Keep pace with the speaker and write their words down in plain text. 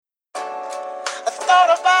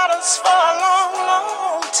thought about us for a long,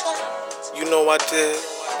 long time. You know I did.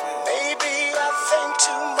 Maybe I think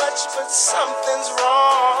too much, but something's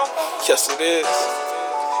wrong. Yes, it is.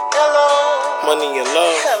 Hello. Money and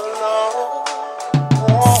love. Hello.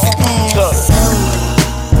 Look,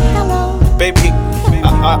 baby,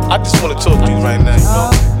 I just want to talk to you right now, you know?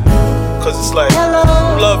 Cause it's like, you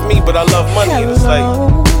love me, but I love money, and it's like,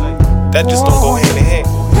 that just don't go hand in hand.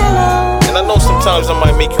 And I know sometimes I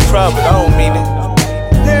might make you cry, but I don't mean it.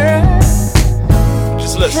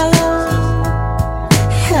 Just listen.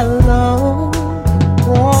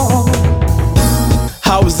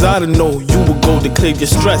 How was I to know you would go to clear your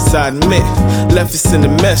stress? I admit, left us in a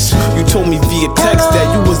mess. You told me via text that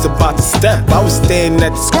you was about to step. I was staring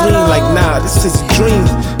at the screen like, nah, this is a dream.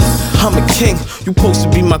 I'm a king, you supposed to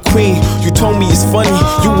be my queen. You told me it's funny,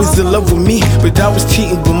 you was in love with me, but I was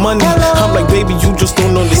cheating with money. I'm like, baby, you just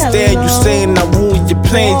don't understand. You saying I ruined your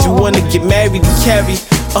plans. You wanna get married and carry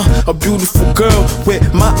a beautiful girl with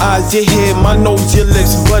my eyes, your hair, my nose, your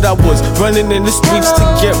lips. But I was running in the streets to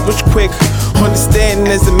get rich quick. Understanding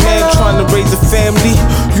as a man trying to raise a family,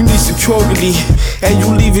 you need security. And you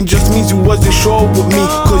leaving just means you wasn't sure with me,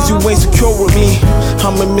 cause you ain't secure with me.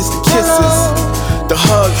 I'ma miss the kisses, the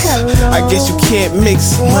hugs. I guess you can't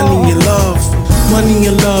mix money and love. Money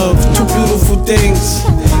and love, two beautiful things.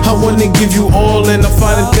 I wanna give you all and the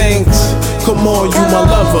finer things. Come on, you my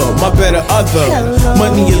lover, my better other.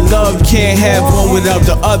 Money and love, can't have one without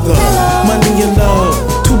the other. Money and love,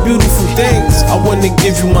 two beautiful things. I wanna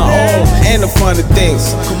give you my all and the finer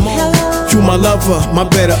things. Come on, you my lover, my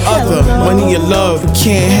better other. Money and love,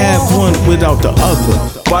 can't have one without the other.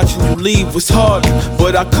 Watching you leave was hard,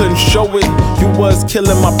 but I couldn't show it. You was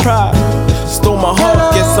killing my pride, stole my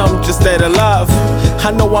heart, guess I'm just that alive. I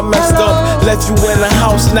know I messed up, left you in the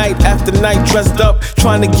house night after night dressed up,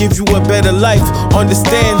 trying to give you a better life.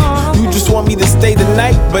 Understand, you just want me to stay the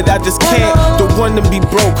night, but I just can't. Don't want to be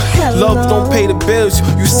broke, love don't pay the bills.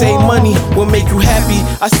 You say money will make you happy,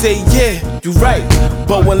 I say yeah, you right.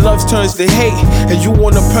 But when love turns to hate and you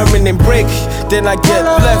want a permanent break, then I get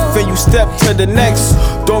left and you step to the next.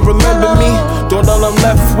 Don't remember me, don't all I'm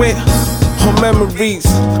left with are memories,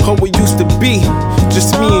 how it used to be.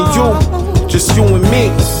 Just me and you, just you and me.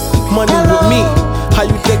 Money with me, how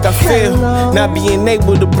you think I feel? Not being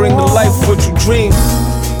able to bring to life what you dream.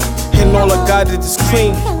 And all I got is the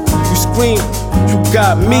scream. You scream, you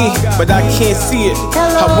got me, but I can't see it,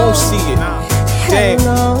 I won't see it. Damn,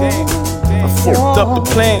 I fucked up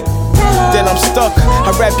the plan. Then I'm stuck,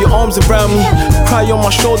 I wrap your arms around me, cry on my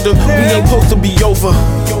shoulder, we ain't supposed to be over.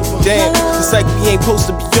 Damn, it's like we ain't supposed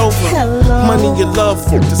to be over. Money and love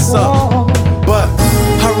fucked us up. But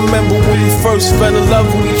I remember when we first fell in love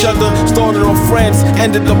with each other. Started on friends,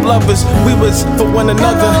 ended up lovers. We was for one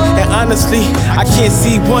another, and honestly, I can't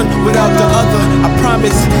see one without the other. I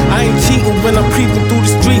promise, I ain't cheating when I'm creeping through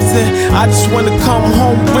the streets, and I just wanna come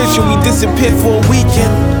home rich and we disappear for a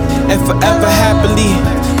weekend and forever happily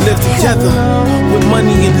live together. With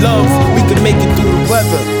money and love, we can make it through the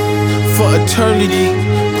weather for eternity.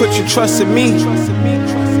 Put your trust in me.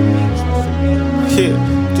 Yeah,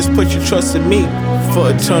 just put your trust in me for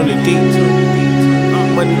eternity.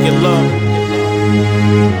 Money and love.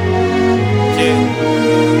 Yeah,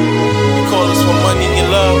 you call us for money and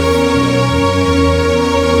love.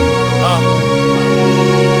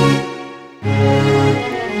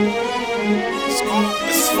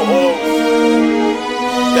 This is for all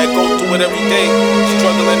that go through it every day,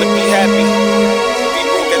 struggling to be happy, to be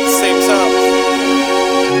broke at the same time.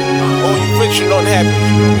 Or you rich and unhappy,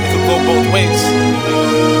 it could go both ways.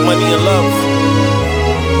 Money and love,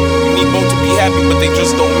 you need both to be happy, but they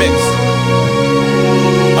just don't mix.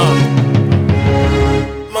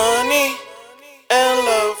 Money and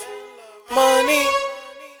love, money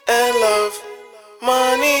and love,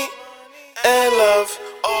 money and love.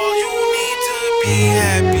 All you need to be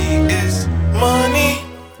happy is money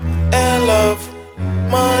and love,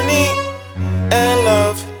 money and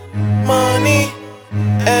love, money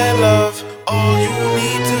and love. All you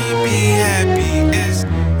need to be happy is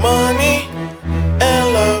money and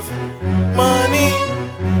love, money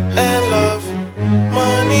and love,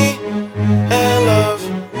 money and love.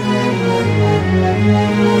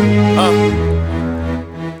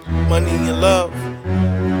 Money and love,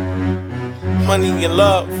 money and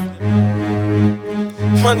love,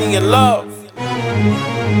 money and love.